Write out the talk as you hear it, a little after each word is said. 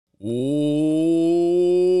Welcome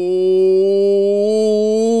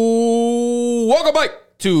back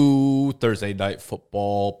to Thursday Night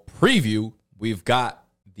Football Preview. We've got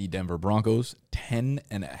the Denver Broncos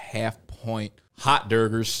 10.5-point hot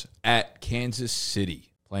burgers at Kansas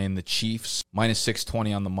City playing the Chiefs minus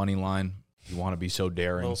 620 on the money line. You want to be so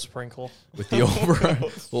daring. A little sprinkle. With the over, a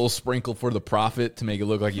little sprinkle for the profit to make it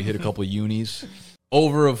look like you hit a couple of unis.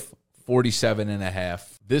 Over of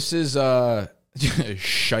 47.5. This is a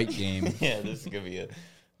shite game. Yeah, this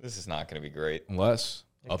is not going to be great. Unless,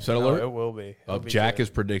 upset No, alert. it will be. Jack is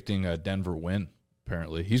predicting a Denver win,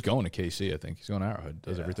 apparently. He's going to KC, I think. He's going to Arrowhead.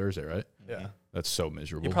 Does every Thursday, right? Yeah. That's so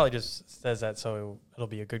miserable. He probably just says that so it'll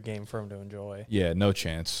be a good game for him to enjoy. Yeah, no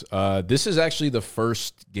chance. This is actually the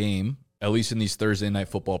first game, at least in these Thursday Night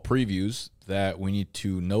Football previews, that we need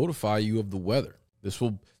to notify you of the weather. This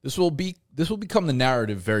will become the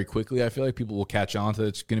narrative very quickly. I feel like people will catch on to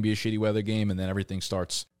it's going to be a shitty weather game, and then everything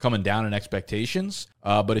starts coming down in expectations.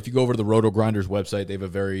 But if you go over to the Roto Grinders website, they have a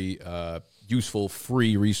very useful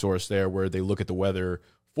free resource there where they look at the weather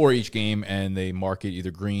for each game and they mark it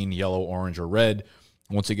either green, yellow, orange, or red.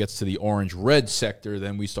 Once it gets to the orange-red sector,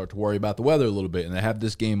 then we start to worry about the weather a little bit. And they have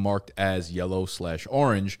this game marked as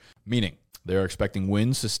yellow/orange, meaning they're expecting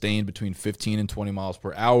winds sustained between 15 and 20 miles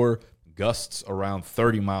per hour, gusts around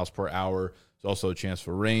 30 miles per hour. There's also a chance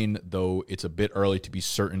for rain, though it's a bit early to be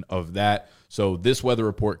certain of that. So this weather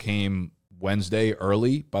report came Wednesday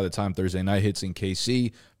early by the time Thursday night hits in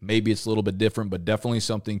KC. Maybe it's a little bit different, but definitely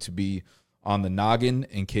something to be on the noggin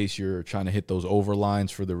in case you're trying to hit those over lines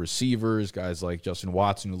for the receivers, guys like Justin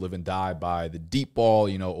Watson who live and die by the deep ball,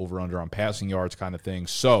 over under on passing yards kind of thing.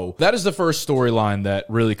 So that is the first storyline that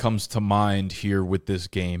really comes to mind here with this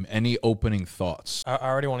game. Any opening thoughts? I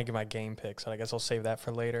already want to give my game picks, so I guess I'll save that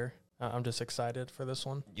for later. I'm just excited for this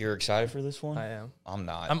one. You're excited for this one? I am. I'm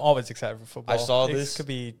not. I'm always excited for football. I saw This this. could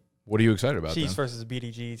be What are you excited about Chiefs then? versus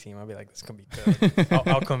BDG team. I'll be like, this could be good.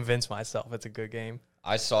 I'll convince myself it's a good game.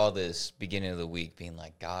 I saw this beginning of the week being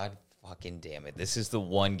like, God fucking damn it. This is the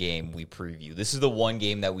one game we preview. This is the one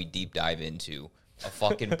game that we deep dive into. A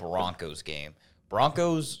fucking Broncos game.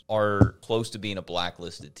 Broncos are close to being a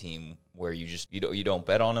blacklisted team where you don't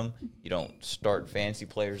bet on them. You don't start fancy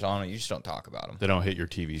players on them. You just don't talk about them. They don't hit your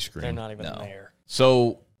TV screen. They're not even there.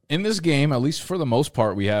 So in this game, at least for the most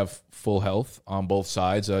part, we have full health on both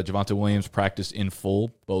sides. Javonte Williams practiced in full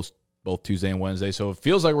both Tuesday and Wednesday. So it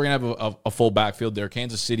feels like we're going to have a full backfield there.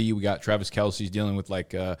 Kansas City, we got Travis Kelce's dealing with,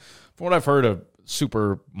 from what I've heard, a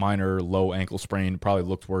super minor low ankle sprain. Probably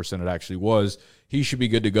looked worse than it actually was. He should be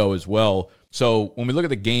good to go as well. So when we look at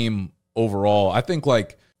the game overall, I think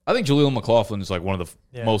Jaleel McLaughlin is like one of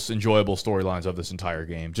the most enjoyable storylines of this entire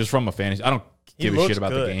game. Just from a fantasy, I don't give a shit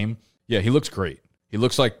about the game. Yeah, he looks great. He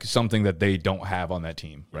looks like something that they don't have on that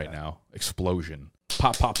team right now. Explosion.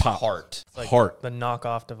 Pop, pop, pop. Heart. It's like Heart. the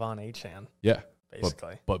knockoff Devon Achane. Yeah.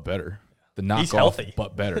 Basically. But better. The knockoff, He's healthy.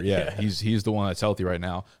 but better. Yeah, he's the one that's healthy right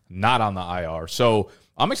now, not on the IR. So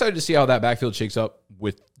I'm excited to see how that backfield shakes up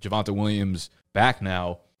with Javonte Williams back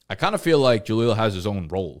now. I kind of feel like Jaleel has his own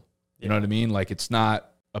role. You know what I mean? Like, it's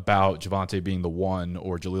not about Javonte being the one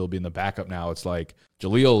or Jaleel being the backup now. It's like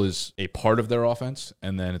Jaleel is a part of their offense,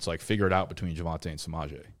 and then it's like figure it out between Javonte and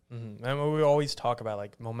Samaje. Mm-hmm. And we always talk about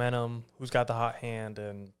like momentum, who's got the hot hand,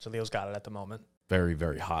 and Jaleel's got it at the moment. Very,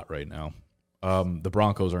 very hot right now. The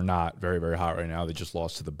Broncos are not very, very hot right now. They just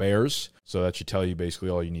lost to the Bears, so that should tell you basically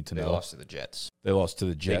all you need to know. They lost to the Jets. They lost to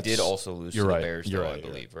the Jets. They did also lose to the Bears, though, I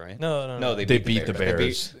believe, right? No. They beat the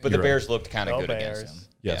Bears. But the Bears looked kind of good Bears. against them.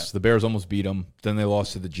 Yes, the Bears almost beat them. Then they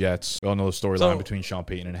lost to the Jets. We all know the storyline between Sean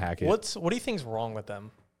Payton and Hackett. What do you think's wrong with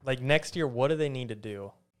them? Like next year, what do they need to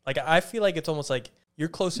do? Like I feel like it's almost like you're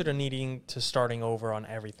closer to needing to starting over on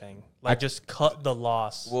everything. Like just cut the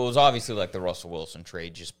loss. Well, it was obviously like the Russell Wilson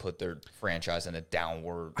trade just put their franchise in a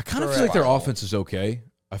downward. I kind of feel like their offense is okay.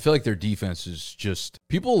 I feel like their defense is just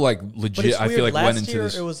people like legit. But it's weird. I feel like last went into year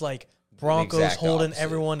this. It was like Broncos exact holding opposite.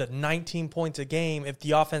 everyone to 19 points a game. If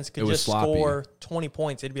the offense could It was just sloppy. score 20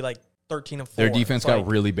 points, it'd be like 13-4. Their defense It's got like,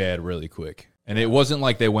 really bad really quick. And it wasn't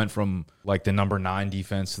like they went from like the number 9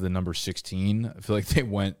 defense to the number 16. I feel like they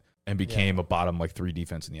went and became a bottom like 3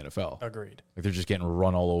 defense in the NFL. Agreed. Like they're just getting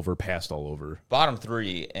run all over, passed all over. Bottom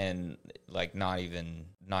 3 and like not even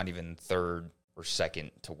third or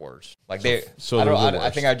second to worst. Like I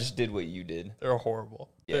think I just did what you did. They're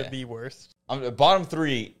horrible. Yeah. They're the worst. Bottom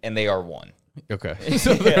 3 and they are 1. Okay.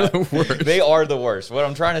 So they're the worst. They are the worst. What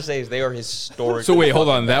I'm trying to say is they are historic. So wait, hold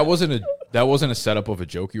on. That wasn't That wasn't a setup of a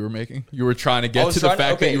joke you were making. You were trying to get to the trying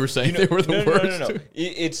fact that you were saying they were the worst. No.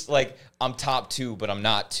 It's like I'm top 2, but I'm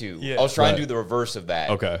not 2. Yeah. I was trying to do the reverse of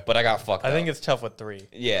that. Okay. But I got fucked up. I think it's tough with 3.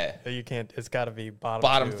 Yeah. You can't. It's got to be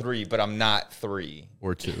Bottom 2. 3, but I'm not 3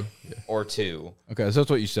 Or 2. Yeah. or 2. Okay, so that's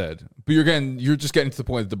what you said. But you're just getting to the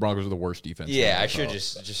point that the Broncos are the worst defense. in the Yeah, I NFL.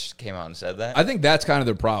 should just came out and said that. I think that's kind of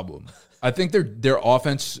their problem. I think their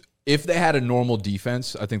offense, if they had a normal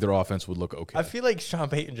defense, I think their offense would look okay. I feel like Sean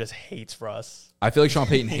Payton just hates Russ. I feel like Sean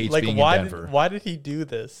Payton hates Like being why in Denver. why did he do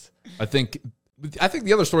this? I think the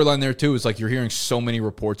other storyline there too is like you're hearing so many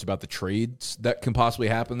reports about the trades that can possibly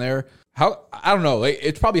happen there. I don't know. Like,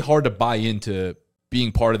 it's probably hard to buy into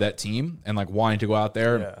being part of that team and like wanting to go out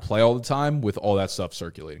there and play all the time with all that stuff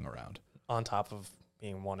circulating around. On top of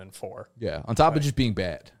being 1-4. Yeah, on top of just being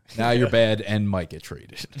bad. Now you're bad and might get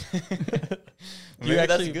traded. Do you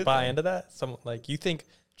actually buy into that? You think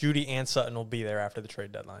Judy and Sutton will be there after the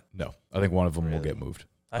trade deadline? No, I think one of them will get moved.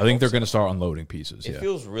 I hope think they're so. going to start unloading pieces. It Yeah.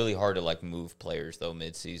 feels really hard to like move players though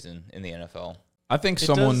mid-season in the NFL. I think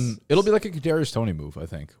does- it'll be like a Kadarius Toney move, I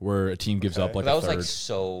think, where a team gives up like that a was third. like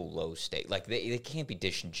so low stake. Like they can't be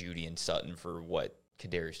dishing Judy and Sutton for what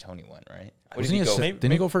Kadarius Toney went, right? What Wasn't did he go?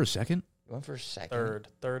 didn't he go for a second? He went for a second.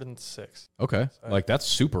 Third and 6. Okay. Like that's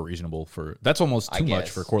super reasonable that's almost I too much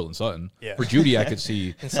guess. for Cortland Sutton. Yeah. For Judy, I could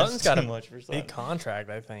see And Sutton's got too a much for Sutton. big contract,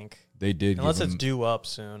 I think. they did. Unless give it's him, due up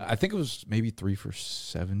soon. I think it was maybe 3 for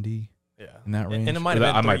 70 Yeah. in that range. And it might Or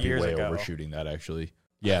have been I 3 might be years way ago. overshooting that actually.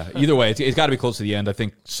 Yeah. Either way, it's got to be close to the end. I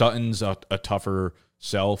think Sutton's a tougher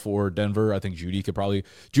sell for Denver. I think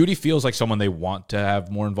Judy feels like someone they want to have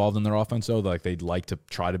more involved in their offense though. Like they'd like to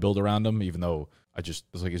try to build around him, even though it's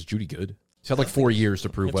like, is Judy good? He's had like 4 years to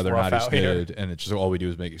prove It's whether or rough not he's out here. good, and it's just all we do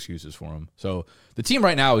is make excuses for him. So the team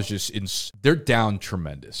right now is just they're down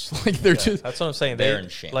tremendous. Like they're just That's what I'm saying. They're in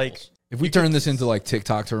shambles. Like if we turn this into like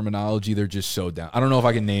TikTok terminology, they're just so down. I don't know if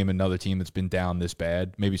I can name another team that's been down this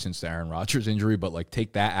bad, maybe since the Aaron Rodgers injury, but like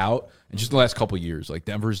take that out and just the last couple of years, like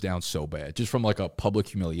Denver's down so bad, just from like a public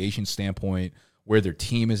humiliation standpoint, where their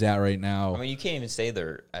team is at right now. I mean, you can't even say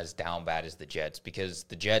they're as down bad as the Jets because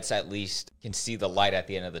the Jets at least can see the light at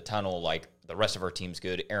the end of the tunnel. Like the rest of our team's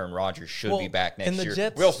good. Aaron Rodgers should be back and next the year.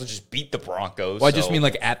 Jets- We also just beat the Broncos. Well, I just so- mean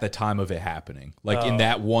like at the time of it happening, like in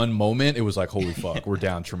that one moment, it was like, holy fuck, we're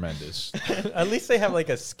down tremendous. at least they have like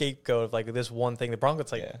a scapegoat of like this one thing. The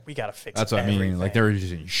Broncos we got to fix. That's what I mean. everything. Like they're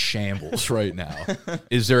just in shambles right now.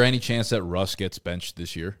 Is there any chance that Russ gets benched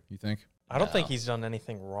this year? You think? I don't think he's done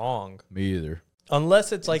anything wrong. Me either.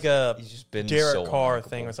 Unless it's like a He's just been Derek so Carr unlikable.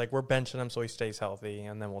 thing. Where it's like we're benching him so he stays healthy,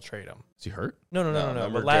 and then we'll trade him. Is he hurt? No. remember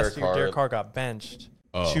But last Derek year, Carr- Derek Carr got benched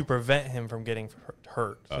to prevent him from getting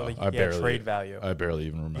hurt. So he had trade value. I barely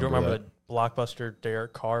even remember. You don't remember that. the blockbuster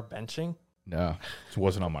Derek Carr benching? No, it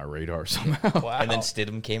wasn't on my radar somehow. Wow. And then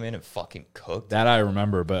Stidham came in and fucking cooked. That I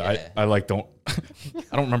remember, but Yeah. I like don't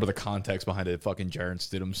I don't remember the context behind it. Fucking Jaron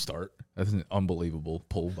Stidham start. That's an unbelievable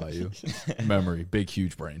pull by you. Memory, big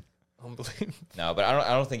huge brain. Unbelievable. No, but I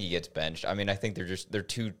don't think he gets benched. I mean, I think they're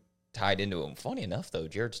too tied into him. Funny enough, though,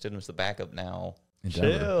 Jared Stidham's the backup now. In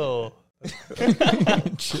Denver. Chill.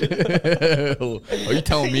 Chill. Are you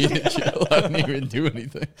telling me to chill? I didn't even do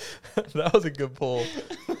anything. That was a good pull.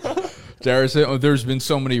 Jared said, there's been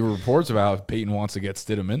so many reports about how Peyton wants to get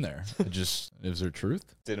Stidham in there. Is there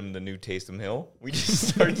truth? Stidham, the new Taysom Hill. We just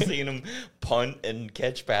started seeing him punt and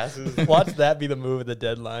catch passes. Watch that be the move at the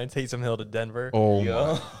deadline. Taysom Hill to Denver. Oh,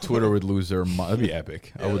 Yeah. my. Twitter would lose their mind. That'd be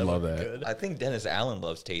epic. I would love that. Good. I think Dennis Allen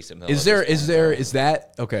loves Taysom Hill. Is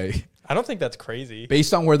that okay? I don't think that's crazy.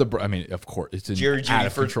 Based on where I mean, of course, it's Jerry out Jeudy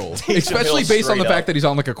of for control. Taysom Especially Hill based on the straight fact up. that he's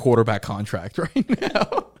on like a quarterback contract right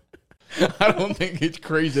now. I don't think it's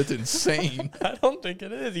crazy. That's insane. I don't think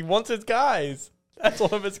it is. He wants his guys. That's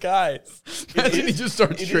one of his guys. Imagine he just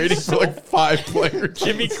starts it trading is for like 5 players.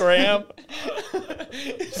 Jimmy Graham.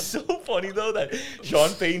 It's so funny though that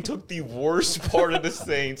Sean Payton took the worst part of the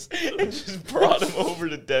Saints and just brought him over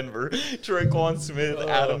to Denver. Traquan Smith,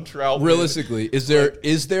 Adam Troutman. Realistically, is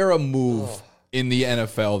there a move in the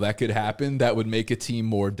NFL that could happen that would make a team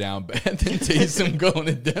more down bad than Taysom going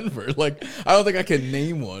to Denver? Like, I don't think I can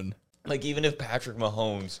name one. Like, even if Patrick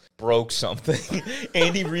Mahomes broke something,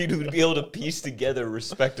 Andy Reid would be able to piece together a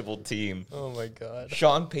respectable team. Oh my God.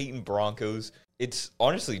 Sean Payton Broncos, it's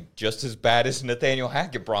honestly just as bad as Nathaniel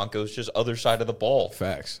Hackett Broncos, just other side of the ball.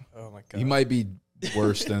 Facts. Oh my God. He might be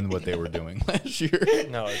worse than what they were doing last year.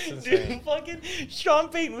 No, it's insane. Dude, fucking Sean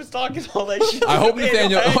Payton was talking all that shit. I hope to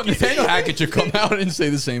Nathaniel Hackett should come out and say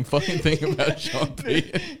the same fucking thing about Sean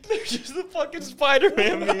Payton. They're just the fucking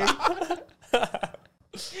Spider-Man meme.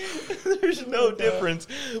 There's no difference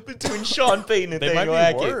between Sean Payton and They might Nathaniel be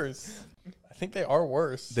Hackett. worse. think they are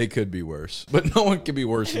worse. They could be worse, but no one could be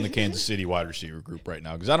worse than the Kansas City wide receiver group right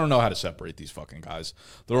now because I don't know how to separate these fucking guys.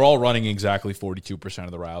 They're all running exactly 42%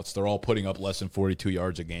 of the routes. They're all putting up less than 42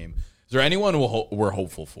 yards a game. Is there anyone we're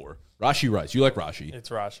hopeful for? Rashi Rice. You like Rashi. It's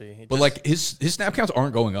Rashi. But, like, his snap counts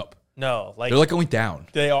aren't going up. No. Like, They're, like, going down.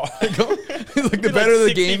 they are. Like, the better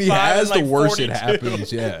the game he 65 has, and, the like, worse it 42.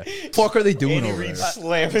 happens. Yeah. Fuck are they doing Andy over Reid there?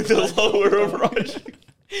 slamming the lower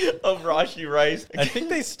of Rashi Rice. I think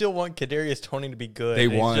they still want Kadarius Toney to be good. They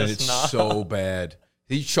It's won. just It's not. so bad.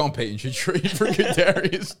 Sean Payton should trade for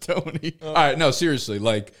Kadarius Toney. All right, no, seriously,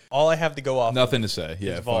 like All I have to go off. nothing to say.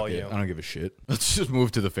 Yeah, fuck it. volume. I don't give a shit. Let's just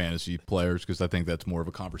move to the fantasy players because I think that's more of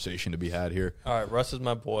a conversation to be had here. All right, Russ is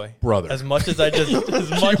my boy, Brother. As much as I just,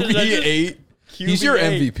 QB8. He's your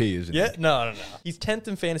QB8. MVP, isn't Yeah, he? no. He's 10th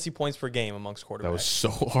in fantasy points per game amongst quarterbacks. That was so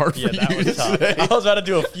hard for yeah, that you was to tough. say. I was about to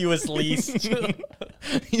do a fewest least.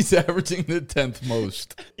 He's averaging the 10th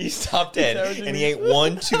most. He's top 10, and he ain't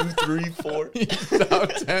 1, 2, 3, 4. He's top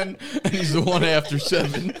 10, and he's the one after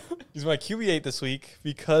 7. He's my QB8 this week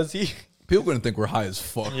because he. People going to think we're high as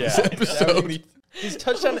fuck Yeah, this episode. his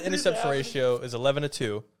touchdown to interception ratio is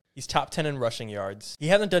 11-2. He's top 10 in rushing yards. He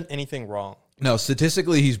hasn't done anything wrong. No,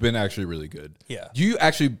 statistically, he's been actually really good. Yeah. Do you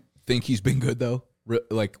actually think he's been good, though?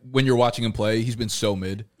 Like, when you're watching him play, he's been so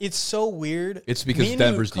mid. It's so weird. It's because Me and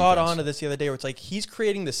Denver's you caught defense. on to this the other day where it's like he's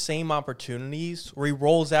creating the same opportunities where he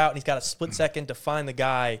rolls out and he's got a split second to find the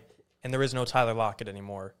guy, and there is no Tyler Lockett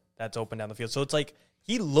anymore that's open down the field. So it's like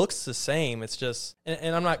he looks the same. It's just,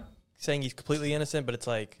 and I'm not saying he's completely innocent, but it's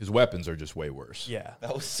like, His weapons are just way worse. yeah.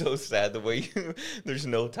 That was so sad the way there's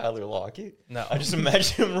no Tyler Lockett. No. I just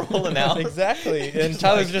imagine him rolling out. Exactly. And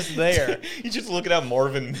Tyler's just there. He's just looking at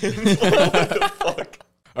Marvin Mims. What the fuck?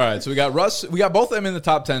 All right, so we got Russ. We got both of them in the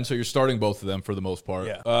top 10, so you're starting both of them for the most part.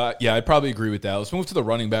 Yeah. Yeah, I'd probably agree with that. Let's move to the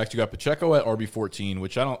running backs. You got Pacheco at RB14,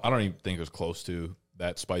 which I don't even think is close to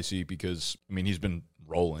that spicy because, I mean, he's been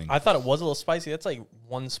rolling. I thought it was a little spicy. That's like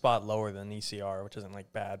one spot lower than ECR, which isn't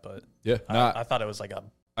like bad, but yeah, I thought it was like a.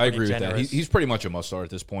 I pretty agree with that. generous. He's pretty much a must start at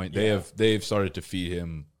this point. Yeah. They've started to feed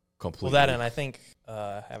him completely. Well, that and I think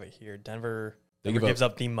I have it here. Denver gives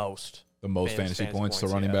up the most. The most fantasy points to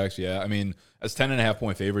running backs. Yeah, I mean, as 10.5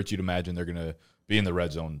 point favorites, you'd imagine they're gonna be in the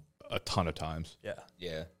red zone a ton of times. Yeah.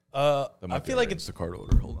 Yeah. That I might feel be like our it's Instacart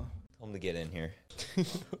order. Hold on. Tell him to get in here.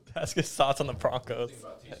 ask his thoughts on the Broncos.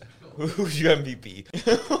 Who's your MVP?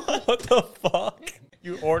 What the fuck?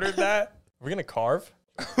 You ordered that? We're gonna carve?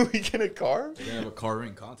 Are we gonna carve? We're gonna have a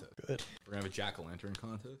carving contest. Good. We're gonna have a jack-o'-lantern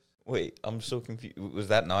contest. Wait, I'm so confused. Was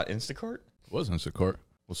that not Instacart? It was Instacart.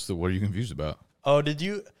 What are you confused about? Oh, did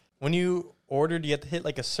you when you ordered you have to hit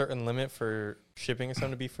like a certain limit for shipping or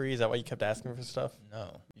something to be free? Is that why you kept asking for stuff?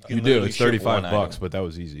 No. You do. literally It's ship $35, one item. but that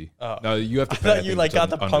was easy. Oh. No, you have to I pay. thought you think like it's got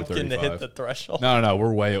the under pumpkin to 35. hit the threshold. No,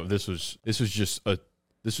 we're way up. This was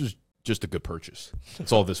just a good purchase.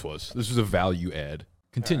 That's all this was. This was a value add.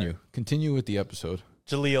 Continue with the episode.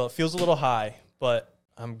 Jaleel, it feels a little high, but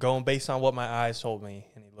I'm going based on what my eyes told me,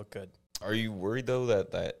 and he looked good. Are you worried though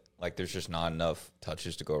that like there's just not enough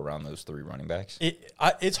touches to go around those three running backs?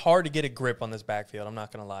 It's hard to get a grip on this backfield. I'm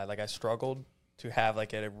not gonna lie. Like I struggled to have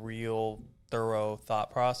like a real thorough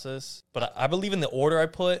thought process, but I believe in the order I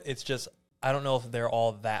put. It's just I don't know if they're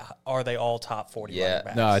all that. Are they all top 40 Yeah. running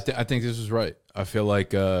backs? No, I think this is right. I feel like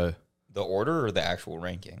The order or the actual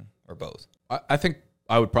ranking or both? I think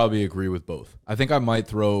I would probably agree with both. I think I might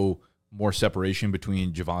throw more separation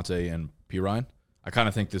between Javonte and Pirine. I kind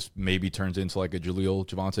of think this maybe turns into like a Jaleel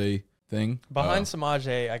Javonte thing. Behind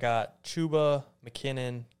Samaje, I got Chuba,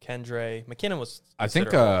 McKinnon, Kendre. McKinnon was. I think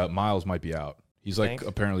considerable. Miles might be out. He's like Think?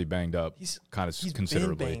 apparently banged up, He's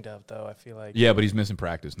considerably. been banged up though. I feel like. Yeah, but he's missing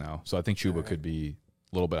practice now, so I think Chuba could be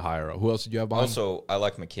a little bit higher. Who else did you have behind? Also, I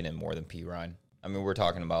like McKinnon more than P. Ryan. I mean, we're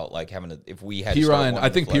talking about like having if we had P. to start Ryan, one I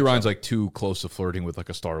in the think P. flex Ryan's zone. like too close to flirting with like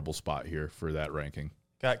a startable spot here for that ranking.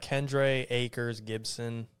 Got Kendre, Akers,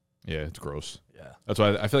 Gibson. Yeah, it's gross. Yeah. That's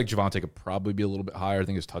why I feel like Javonte could probably be a little bit higher. I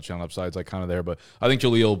think his touchdown upside's like kind of there, but I think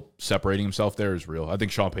Jaleel separating himself there is real. I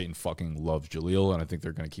think Sean Payton fucking loves Jaleel, and I think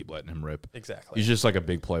they're going to keep letting him rip. Exactly. He's just like a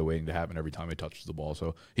big play waiting to happen every time he touches the ball.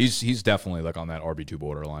 So he's definitely like on that RB2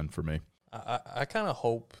 borderline for me. I kind of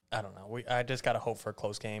hope. I don't know. I just gotta hope for a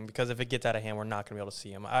close game because if it gets out of hand, we're not gonna be able to see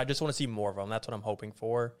him. I just want to see more of them. That's what I'm hoping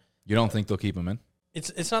for. You don't think they'll keep him in?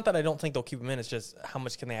 It's not that I don't think they'll keep him in. It's just how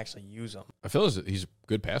much can they actually use him? I feel he's a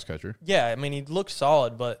good pass catcher. Yeah, I mean he looks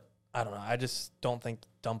solid, but I don't know. I just don't think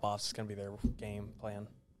dump offs is gonna be their game plan.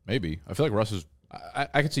 Maybe. I feel like Russ is.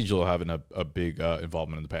 I could see Jaleel having a big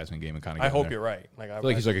involvement in the passing game and kind of. I hope you're right. I feel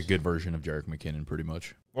like he's like a good version of Jerick McKinnon, pretty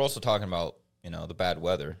much. We're also talking about the bad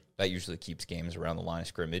weather. That usually keeps games around the line of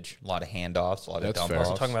scrimmage. A lot of handoffs, a lot That's of fair. dump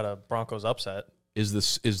We're offs. talking about a Broncos upset. Is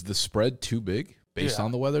the spread too big based Yeah.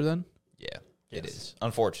 on the weather then? Yeah, it Yes. is.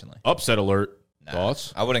 Unfortunately. Upset alert. Nah,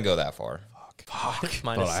 Thoughts? I wouldn't go that far. Fuck.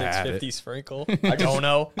 Minus Thought I had 650 it. sprinkle. I don't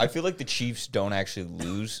know. I feel like the Chiefs don't actually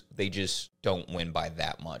lose. They just don't win by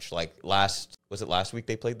that much. Like last week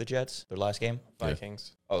they played the Jets, their last game?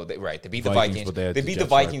 Vikings. Oh, they beat the Vikings, Vikings. but they had They the beat the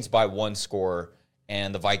Jets, right? Vikings by one score,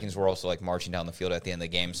 and the Vikings were also like marching down the field at the end of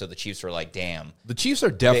the game. So the Chiefs were like, damn, The Chiefs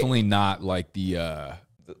are definitely not like the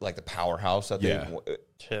like the powerhouse that Yeah. they.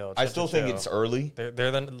 Chill. I still think it's early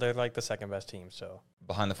They're like the second best team. So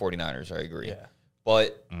behind the 49ers. I agree. yeah.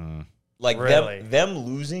 But like Really? them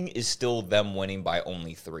losing is still them winning by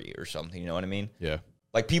only 3 or something. You know what I mean? yeah.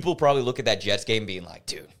 Like people probably look at that Jets game being like,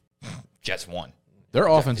 dude, Jets won. Their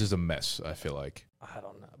offense is a mess, I feel like. I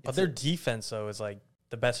don't know. But their defense though is like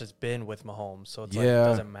the best it's been with Mahomes. So it's like Yeah. it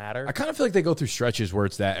doesn't matter. I kind of feel like they go through stretches where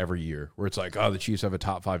it's that every year, where it's like, oh, the Chiefs have a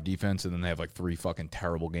top 5 defense, and then they have like 3 fucking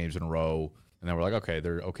terrible games in a row, and then we're like, okay,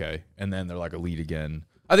 they're okay, and then they're like elite again.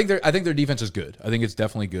 I think their defense is good. I think it's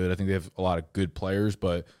definitely good. I think they have a lot of good players,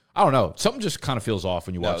 but I don't know. Something just kind of feels off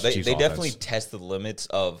when you watch the they Chiefs definitely offense. test the limits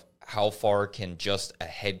of how far can just a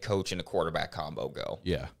head coach and a quarterback combo go.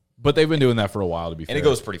 Yeah, but they've been doing that for a while. To be fair, And it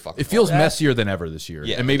goes pretty fucking It feels far. messier than ever this year.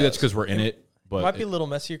 Yeah, and maybe it that's does. because we're in it. But Might be a little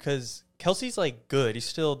messier because Kelsey's like good. He's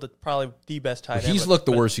still probably the best tight end. he's looked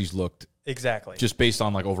the worst he's looked, Exactly. just based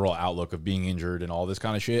on like overall outlook of being injured and all this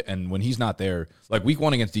kind of shit. And when he's not there, like week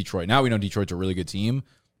 1 against Detroit, now we know Detroit's a really good team.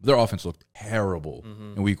 Their offense looked terrible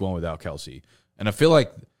in week 1 without Kelsey. And I feel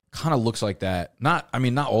like kind of looks like that. Not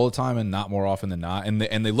all the time and not more often than not. And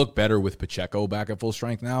they look better with Pacheco back at full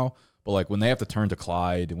strength now. But like when they have to turn to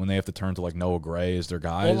Clyde, when they have to turn to like Noah Gray as their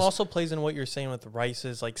guys. Well, it also plays in what you're saying with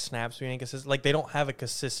Rice's like snaps being inconsistent. Like they don't have a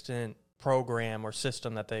consistent program or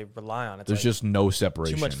system that they rely on. It's There's like just no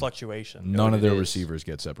separation. too much fluctuation. None of it their is? receivers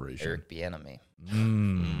get separation. Eric Bieniemy.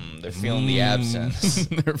 They're feeling the absence.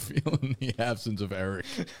 They're feeling the absence of Eric.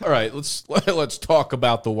 All right, let's talk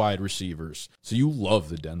about the wide receivers. So you love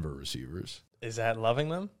the Denver receivers. Is that loving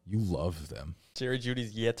them? You love them. Jerry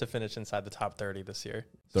Judy's yet to finish inside the top 30 this year.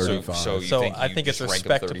 35. So you So think I you think it's just rank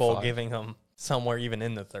him respectable 35? giving him somewhere even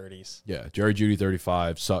in the 30s. Yeah, Jerry Judy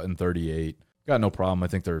 35, Sutton 38. Got no problem. I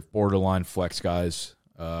think they're borderline flex guys.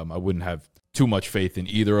 I wouldn't have too much faith in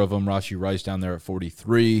either of them. Rashi Rice down there at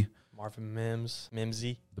 43. Marvin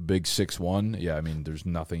Mimsy. The big 6'1". Yeah, I mean, there's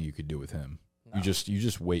nothing you could do with him. No. You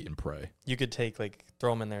just wait and pray. You could take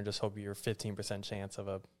throw him in there and just hope your 15% chance of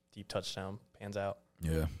a deep touchdown pans out.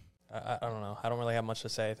 Yeah. I don't know. I don't really have much to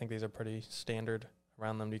say. I think these are pretty standard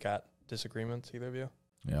around them. You got disagreements, either of you?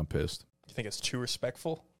 Yeah, I'm pissed. You think it's too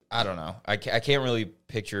respectful? I don't know. I can't really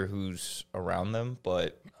picture who's around them,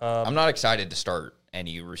 but Um, I'm not excited to start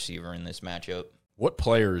any receiver in this matchup. What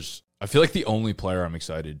players? I feel like the only player I'm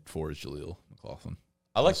excited for is Jaleel McLaughlin.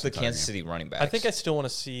 I like That's the the Kansas timing. City running backs. I think I still want to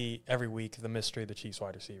see every week the mystery of the Chiefs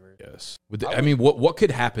wide receiver. Yes. I mean, what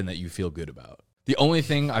could happen that you feel good about? The only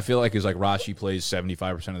thing I feel like is like Rashi plays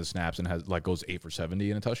 75% of the snaps and has like goes 8 for 70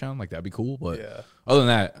 in a touchdown. Like that'd be cool. But Yeah. other than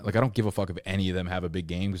that, like I don't give a fuck if any of them have a big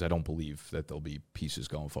game because I don't believe that there'll be pieces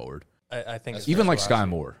going forward. I think it's Even like Rashi. Sky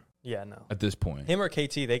Moore Yeah, no. at this point. Him or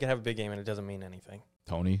KT, they can have a big game and it doesn't mean anything.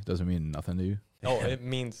 Tony doesn't mean nothing to you. Oh, it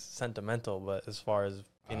means sentimental, but as far as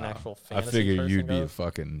an actual I fantasy figure person you'd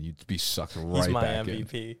goes, you'd be sucked right he's my back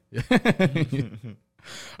MVP. in.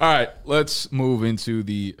 All right, let's move into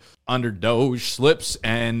the underdog slips.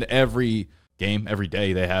 And every game, every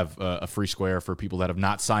day, they have a free square for people that have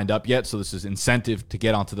not signed up yet. So this is incentive to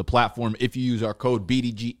get onto the platform. If you use our code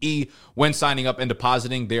BDGE when signing up and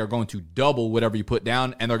depositing, they are going to double whatever you put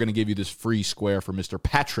down, and they're going to give you this free square for Mr.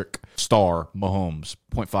 Patrick Star Mahomes.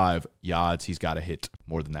 0.5 yards. He's got to hit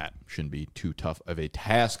more than that. Shouldn't be too tough of a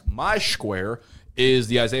task. My square is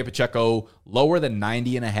the Isaiah Pacheco lower than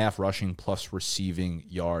 90.5 rushing plus receiving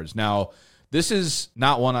yards. Now, this is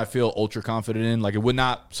not one I feel ultra confident in. Like, it would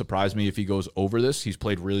not surprise me if he goes over this. He's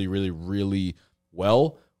played really, really, really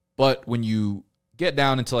well. But when you get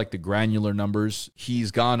down into like the granular numbers,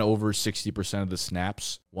 he's gone over 60% of the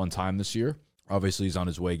snaps one time this year. Obviously, he's on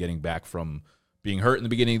his way getting back from being hurt in the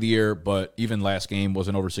beginning of the year, but even last game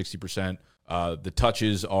wasn't over 60%. The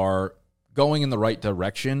touches are going in the right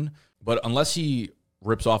direction, but unless he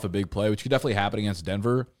rips off a big play, which could definitely happen against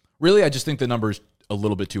Denver, really, I just think the number's a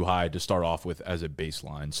little bit too high to start off with as a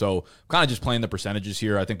baseline. So I'm kind of just playing the percentages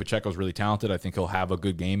here. I think Pacheco's really talented. I think he'll have a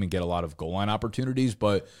good game and get a lot of goal line opportunities,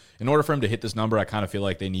 but in order for him to hit this number, I kind of feel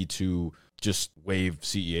like they need to just wave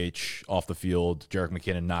CEH off the field, Jerick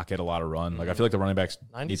McKinnon not get a lot of run. Like, I feel like the running backs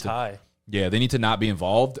need 90's to, high. yeah, they need to not be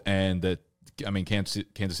involved, and that I mean, Kansas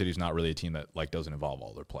City's not really a team that like doesn't involve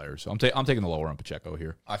all their players. So I'm taking the lower on Pacheco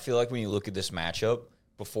here. I feel like when you look at this matchup,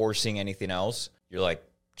 before seeing anything else, you're like,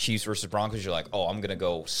 Chiefs versus Broncos, you're like, oh, I'm going to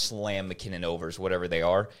go slam McKinnon overs, whatever they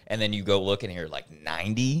are. And then you go look and you're like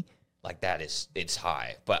 90? Like it's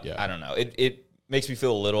high. But Yeah. I don't know. It makes me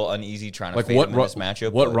feel a little uneasy trying to Like fade him in this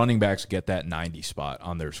matchup. what but running backs get that 90 spot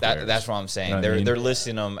on their squares? that's what I'm saying. You know what I mean? They're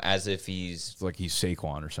listing him as if he's It's like he's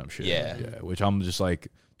Saquon or some shit. Yeah. Which I'm just like,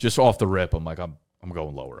 just off the rip, I'm like, I'm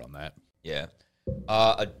going lower on that. yeah.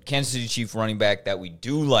 A Kansas City Chief running back that we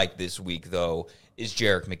do like this week though is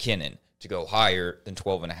Jerick McKinnon to go higher than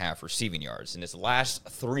 12.5 receiving yards. In his last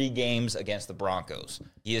 3 games against the Broncos,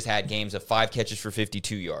 he has had games of 5 catches for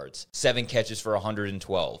 52 yards, 7 catches for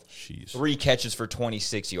 112, Jeez. 3 catches for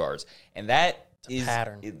 26 yards. And that is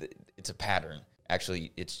pattern. It's a pattern.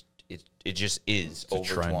 Actually, it just is a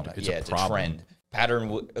over trend. 20. It's a It's a problem. trend.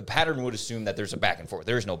 A pattern would assume that there's a back and forth.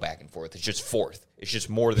 There is no back and forth. It's just fourth. It's just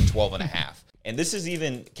more than 12.5. And this is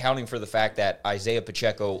even counting for the fact that Isaiah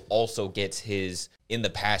Pacheco also gets his in the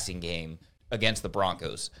passing game against the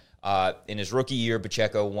Broncos. In his rookie year,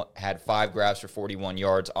 Pacheco had 5 grabs for 41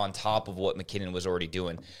 yards on top of what McKinnon was already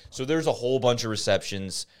doing. So there's a whole bunch of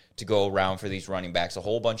receptions to go around for these running backs, a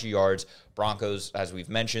whole bunch of yards. Broncos, as we've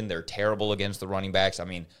mentioned, they're terrible against the running backs. I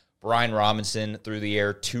mean, Brian Robinson through the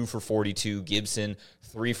air, 2 for 42. Gibson,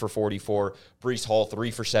 3 for 44. Breece Hall,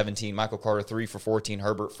 3 for 17. Michael Carter, 3 for 14.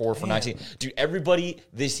 Herbert, 4 for 19. Dude, everybody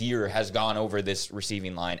this year has gone over this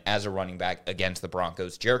receiving line as a running back against the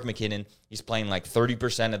Broncos. Jerick McKinnon, he's playing like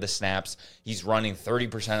 30% of the snaps. He's running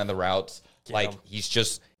 30% of the routes. Like, he's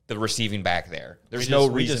just the receiving back there. There's no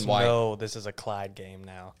we reason just why. know this is a Clyde game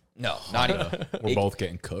now. No, not even. We're both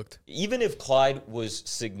getting cooked. Even if Clyde was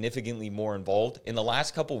significantly more involved, in the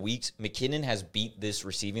last couple weeks, McKinnon has beat this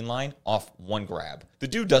receiving line off 1 grab. The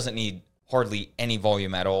dude doesn't need hardly any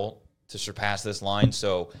volume at all to surpass this line.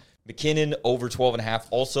 So McKinnon over 12.5.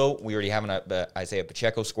 Also, we already have an Isaiah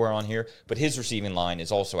Pacheco square on here, but his receiving line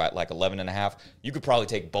is also at like 11.5. You could probably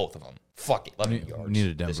take both of them. Fuck it, 11 yards. We need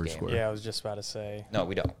a this Denver game. square. Yeah, I was just about to say. No,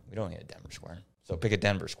 we don't. We don't need a Denver square. So pick a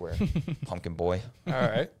Denver square, pumpkin boy. All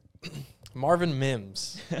right. Marvin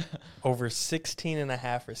Mims, over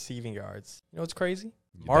 16.5 receiving yards. You know what's crazy?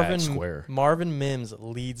 Square. Marvin Mims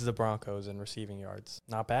leads the Broncos in receiving yards.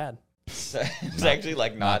 Not bad. It's actually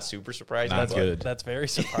like not super surprising. not but good. That's very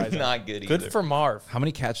surprising. Not good either. Good for Marv. How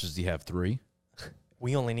many catches do you have? 3?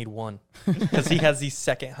 We only need 1 because he has the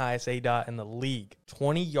second highest ADOT in the league.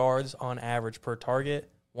 20 yards on average per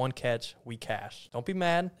target, 1 catch, we cash. Don't be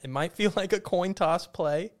mad. It might feel like a coin toss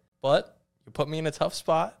play, but you put me in a tough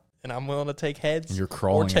spot, and I'm willing to take heads And you're or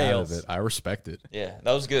crawling out tails. of it. I respect it. Yeah,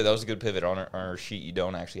 that was good. That was a good pivot. On our sheet, you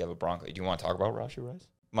don't actually have a Bronco. Do you want to talk about Rashee Rice?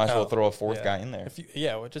 Might as well throw a 4th yeah. guy in there.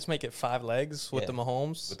 We'll just make it 5 legs with Yeah. the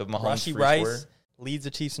Mahomes. With the Mahomes Rashee free Rice square. leads the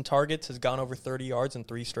Chiefs in targets, has gone over 30 yards in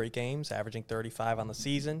 3 straight games, averaging 35 on the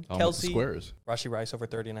season. The Kelsey, squares. Rashee Rice over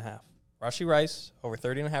 30.5. Rashee Rice over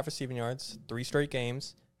 30.5 receiving yards, 3 straight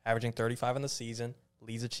games, averaging 35 on the season,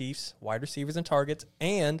 leads the Chiefs, wide receivers and targets,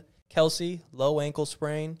 and Kelsey, low ankle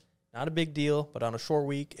sprain. Not a big deal, but on a short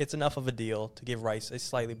week, it's enough of a deal to give Rice a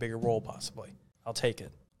slightly bigger role, possibly. I'll take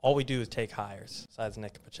it. All we do is take hires, besides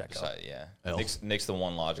Nick Pacheco. So, yeah, L. Nick's the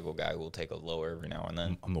one logical guy who will take a lower every now and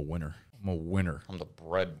then. I'm the winner. I'm a winner. I'm the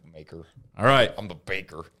bread maker. All right. I'm the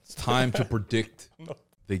baker. It's time to predict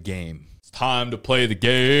the game. It's time to play the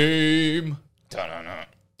game.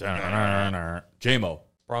 Dun-dun-dun. J-Mo,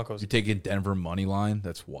 Broncos, you taking Denver money line?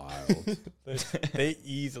 That's wild. they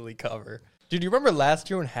easily cover. Dude, you remember last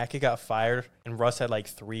year when Hackett got fired and Russ had like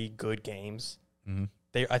 3 good games? Mhm.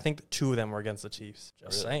 I think 2 of them were against the Chiefs.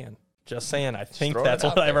 Just saying. I think throwing that's it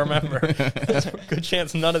what out I there. remember. There's a good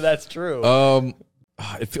chance none of that's true.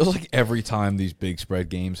 It feels like every time these big spread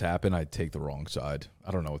games happen, I take the wrong side.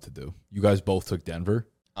 I don't know what to do. You guys both took Denver.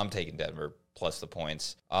 I'm taking Denver plus the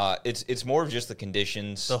points. It's more of just the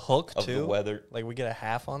conditions. The hook, of too. the weather. Like we get a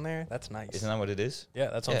half on there. That's nice. Isn't that what it is? Yeah,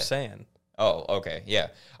 that's what I'm Yeah. saying. Oh, okay, yeah.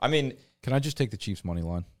 I mean, Can I just take the Chiefs money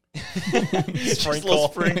line? just a little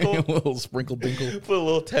sprinkle. A little sprinkle dinkle. Put a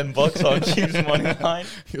little $10 on Chiefs money line.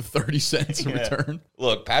 30 cents in Yeah. return.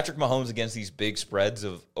 Look, Patrick Mahomes against these big spreads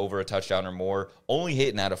of over a touchdown or more, only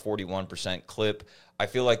hitting at a 41% clip. I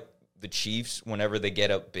feel like the Chiefs, whenever they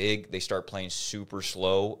get up big, they start playing super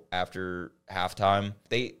slow after halftime.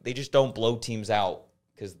 They just don't blow teams out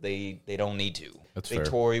because they don't need to. That's they fair.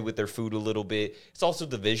 toy with their food a little bit. It's also a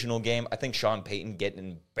divisional game. I think Sean Payton getting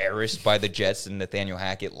embarrassed by the Jets and Nathaniel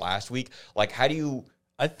Hackett last week. Like, how do you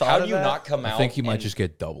not come out? I think he might and- just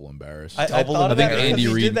get double embarrassed. I Double thought I of think that because Andy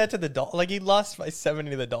he Reid- did that to the Dolphins. Like he lost by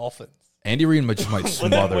 70 to the Dolphins. Andy Reid might Well, then,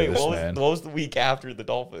 smother wait, this what man. was the week after the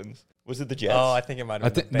Dolphins? Was it the Jets? Oh, I think it might I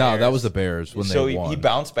have been think the no, that Bears. was the Bears when so they won. he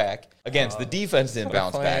bounced back. Again, the defense didn't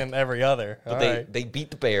bounce back. Playing every other. But All they, right. they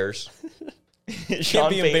beat the Bears. Can't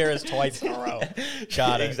be embarrassed twice in a row.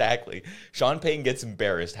 Got it. Exactly. Sean Payton gets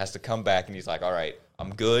embarrassed, has to come back, and he's like, all right,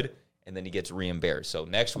 I'm good. And then he gets re-embarrassed. So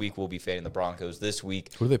next week, we'll be fading the Broncos. This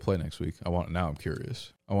week, Who do they play next week? Now I'm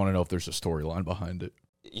curious. I want to know if there's a storyline behind it.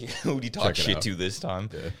 who do you talk Check it shit out. to this time?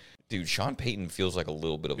 Yeah. Dude, Sean Payton feels like a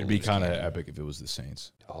little bit of a It'd be loose kind of cannon. epic if it was the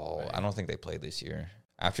Saints. Oh, I don't think they play this year.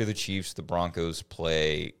 After the Chiefs, the Broncos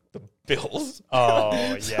play the Bills. Oh,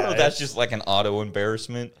 yeah. So that's just like an auto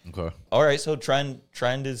embarrassment. Okay. All right, so trend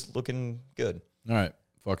is looking good. All right.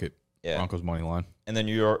 Fuck it. Yeah. Broncos money line. And then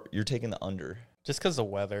you're taking the under. just because the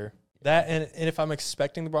weather. That and if I'm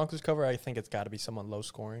expecting the Broncos cover, I think it's got to be someone low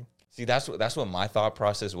scoring. See, that's what my thought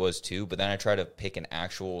process was too. But then I try to pick an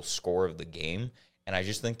actual score of the game, and I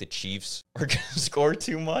just think the Chiefs are going to score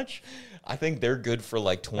too much. I think they're good for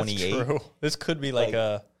like 28. That's true. This could be like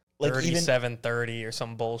a like even- 37-30 or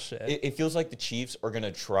some bullshit. It feels like the Chiefs are going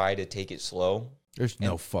to try to take it slow. There's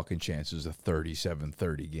no fucking chances a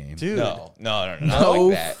 37-30 game. Dude, No, not no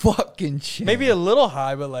like that. fucking chance. maybe a little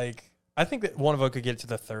high, but like I think that one of them could get to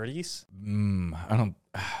the 30s.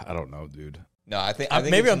 I don't know, dude. No, I think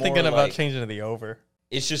Maybe it's I'm thinking more about like- changing to the over.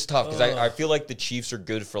 It's just tough because I feel like the Chiefs are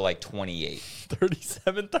good for like 28.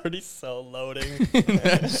 37-30 so loading.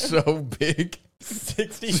 That's so big.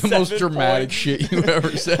 67 It's the most dramatic points. shit you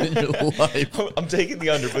ever said in your life. I'm taking the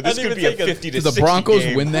under, but this I didn't could be a even take 50 to Did the 60 Broncos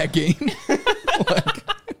game. win that game?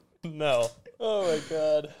 No. Oh my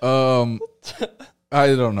god. I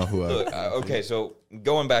don't know who. Look, okay, so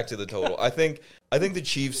going back to the total, I think the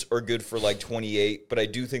Chiefs are good for like 28, but I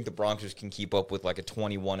do think the Broncos can keep up with like a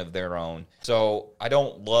 21 of their own. So I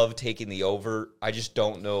don't love taking the over. I just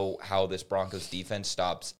don't know how this Broncos defense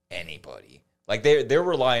stops anybody. Like they're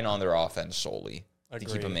relying on their offense solely to keep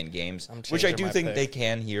Agreed. them in games, I'm which I changing do my think pick. they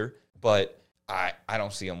can here, but I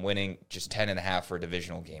don't see them winning. Just 10.5 for a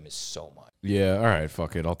divisional game is so much. Yeah, all right,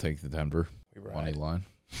 fuck it. I'll take the Denver Right. money line.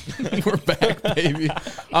 We're back, baby.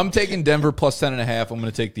 I'm taking Denver plus 10.5. I'm going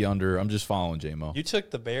to take the under. I'm just following J-Mo. You took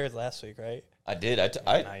the Bears last week, right? I did.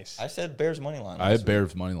 Nice. I said Bears money line. I had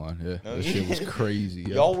Bears money line. Yeah, No, that shit was crazy.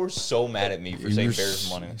 Yeah. Y'all were so mad at me for He saying was- Bears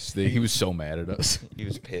money. He was so mad at us. He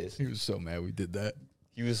was pissed. He was so mad we did that.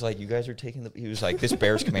 He was like, "You guys are taking the." He was like, "This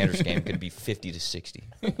Bears Commanders game could be 50 to 60."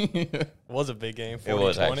 It was a big game. 40, It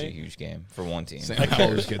was 20. actually a huge game for one team. Sam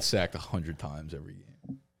Howard gets sacked 100 times every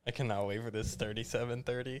game. I cannot wait for this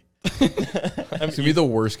 37-30. It's going to be the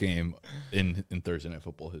worst game in Thursday Night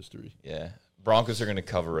Football history. Yeah, Broncos are going to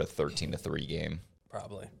cover a 13 to 3 game.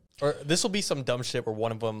 Probably. Or this will be some dumb shit where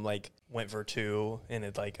one of them like went for 2 and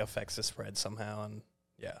it like affects the spread somehow. And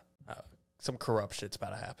yeah, some corrupt shit's about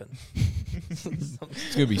to happen. It's going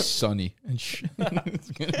to be sunny and shit. It's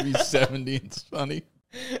going to be 70 and sunny.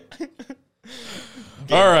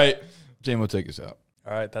 All right. J-Mo, take us out.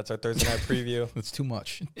 All right, that's our Thursday night preview. That's too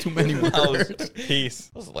much. Too many That words. was, Peace.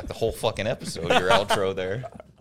 that was like the whole fucking episode. Your outro there.